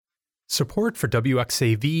Support for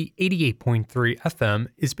WXAV 88.3 FM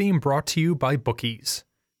is being brought to you by Bookies,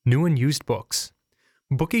 new and used books.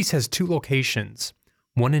 Bookies has two locations,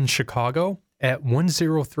 one in Chicago at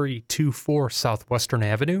 10324 Southwestern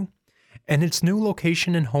Avenue, and its new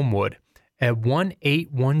location in Homewood at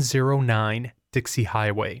 18109 Dixie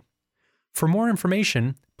Highway. For more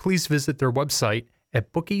information, please visit their website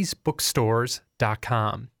at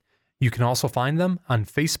bookiesbookstores.com. You can also find them on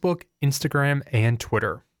Facebook, Instagram, and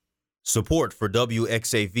Twitter. Support for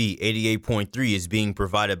WXAV 88.3 is being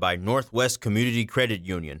provided by Northwest Community Credit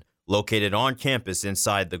Union, located on campus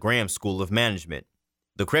inside the Graham School of Management.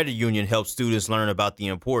 The credit union helps students learn about the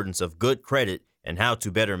importance of good credit and how to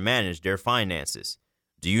better manage their finances.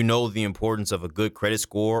 Do you know the importance of a good credit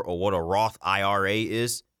score or what a Roth IRA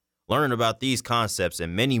is? Learn about these concepts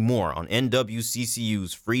and many more on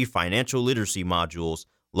NWCCU's free financial literacy modules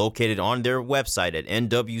located on their website at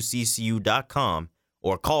nwccu.com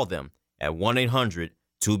or call them at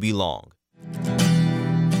 1-800-2BELONG.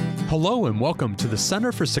 Hello and welcome to the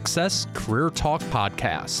Center for Success Career Talk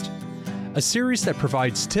podcast, a series that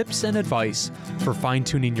provides tips and advice for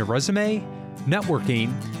fine-tuning your resume,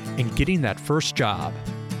 networking, and getting that first job.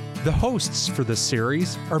 The hosts for this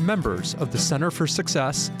series are members of the Center for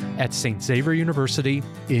Success at St. Xavier University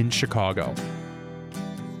in Chicago.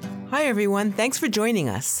 Hi, everyone. Thanks for joining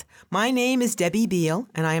us. My name is Debbie Beal,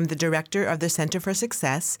 and I am the director of the Center for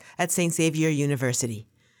Success at St. Xavier University.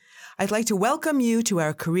 I'd like to welcome you to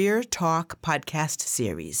our Career Talk podcast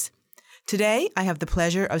series. Today, I have the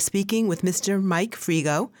pleasure of speaking with Mr. Mike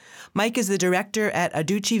Frigo. Mike is the director at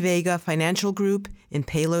Aducci Vega Financial Group in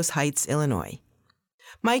Palos Heights, Illinois.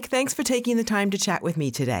 Mike, thanks for taking the time to chat with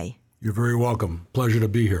me today. You're very welcome. Pleasure to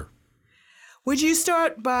be here. Would you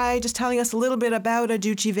start by just telling us a little bit about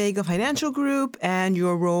Aducci Vega Financial Group and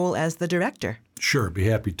your role as the director? Sure, be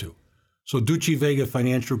happy to. So Aducci Vega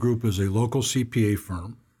Financial Group is a local CPA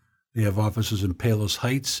firm. They have offices in Palos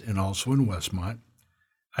Heights and also in Westmont.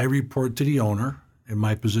 I report to the owner, and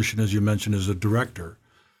my position, as you mentioned, is a director.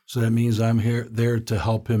 So that means I'm there to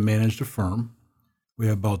help him manage the firm. We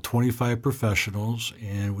have about 25 professionals,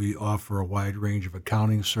 and we offer a wide range of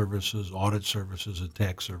accounting services, audit services, and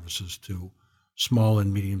tax services to small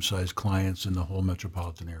and medium-sized clients in the whole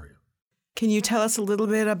metropolitan area. Can you tell us a little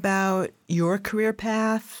bit about your career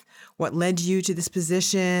path, what led you to this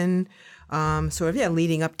position,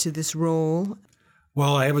 leading up to this role?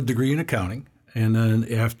 Well, I have a degree in accounting, and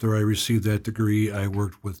then after I received that degree, I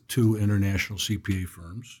worked with two international CPA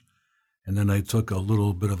firms, and then I took a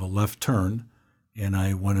little bit of a left turn, and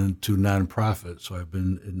I went into nonprofit. So I've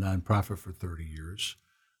been in nonprofit for 30 years.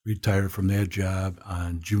 Retired from that job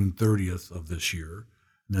on June 30th of this year.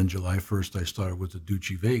 And then July 1st, I started with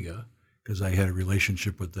Aducci Vega because I had a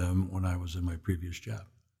relationship with them when I was in my previous job.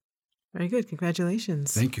 Very good.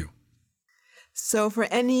 Congratulations. Thank you. So for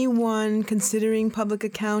anyone considering public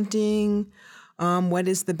accounting, what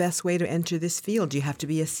is the best way to enter this field? Do you have to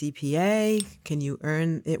be a CPA? Can you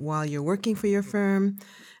earn it while you're working for your firm?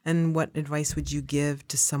 And what advice would you give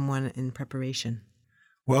to someone in preparation?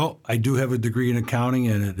 Well, I do have a degree in accounting,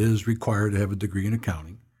 and it is required to have a degree in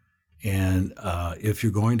accounting. And if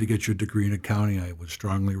you're going to get your degree in accounting, I would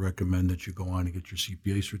strongly recommend that you go on and get your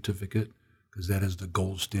CPA certificate because that is the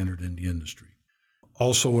gold standard in the industry.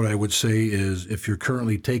 Also, what I would say is if you're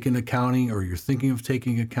currently taking accounting or you're thinking of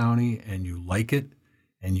taking accounting and you like it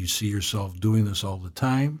and you see yourself doing this all the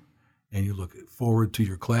time and you look forward to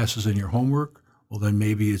your classes and your homework, well, then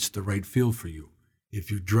maybe it's the right field for you. If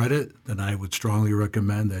you dread it, then I would strongly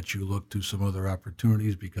recommend that you look to some other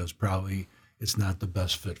opportunities because probably it's not the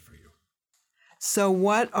best fit for you. So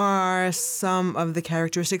what are some of the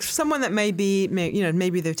characteristics? Someone that maybe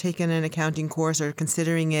they're taking an accounting course or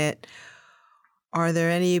considering it, are there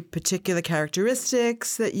any particular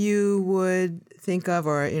characteristics that you would think of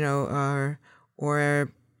what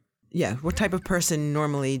type of person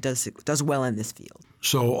normally does well in this field?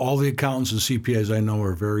 So all the accountants and CPAs I know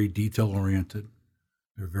are very detail-oriented.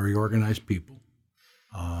 They're very organized people,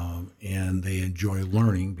 and they enjoy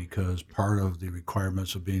learning because part of the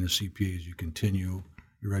requirements of being a CPA is you continue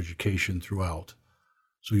your education throughout.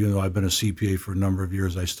 So, I've been a CPA for a number of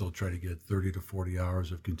years. I still try to get 30 to 40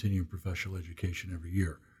 hours of continuing professional education every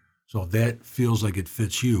year. So if that feels like it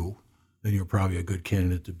fits you, then you're probably a good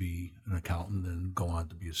candidate to be an accountant and go on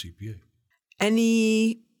to be a CPA.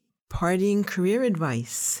 Any parting career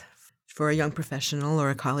advice for a young professional or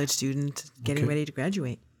a college student getting ready to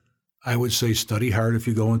graduate? I would say study hard if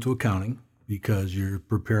you go into accounting because you're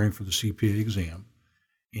preparing for the CPA exam.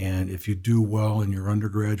 And if you do well in your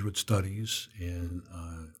undergraduate studies and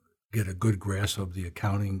get a good grasp of the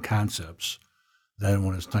accounting concepts, then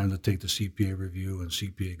when it's time to take the CPA review and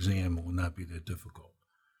CPA exam, it will not be that difficult.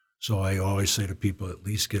 So I always say to people, at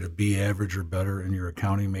least get a B average or better in your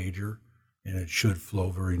accounting major, and it should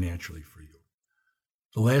flow very naturally for you.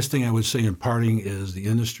 The last thing I would say in parting is the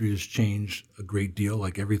industry has changed a great deal,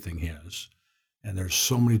 like everything has. And there's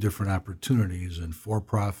so many different opportunities in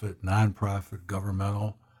for-profit, nonprofit,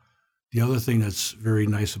 governmental. The other thing that's very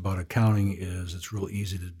nice about accounting is it's real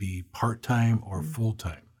easy to be part-time or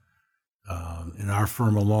full-time. In our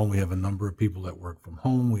firm alone, we have a number of people that work from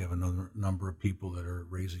home. We have another number of people that are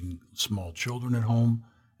raising small children at home,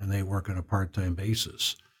 and they work on a part-time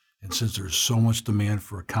basis. And since there's so much demand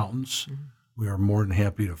for accountants, we are more than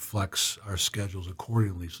happy to flex our schedules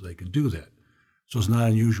accordingly so they can do that. So it's not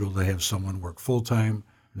unusual to have someone work full-time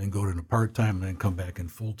and then go to part-time and then come back in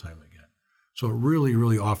full-time again. So it really,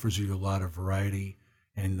 really offers you a lot of variety,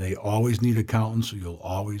 and they always need accountants, so you'll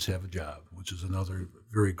always have a job, which is another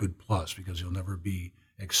very good plus because you'll never be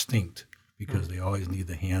extinct because they always need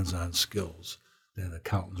the hands-on skills that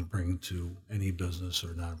accountants bring to any business or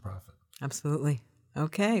nonprofit. Absolutely.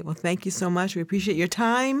 Okay. Well, thank you so much. We appreciate your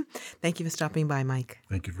time. Thank you for stopping by, Mike.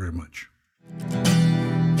 Thank you very much.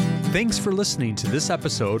 Thanks for listening to this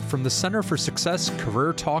episode from the Center for Success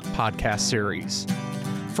Career Talk podcast series.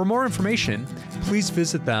 For more information, please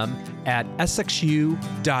visit them at sxu.edu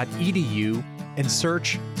and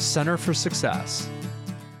search Center for Success.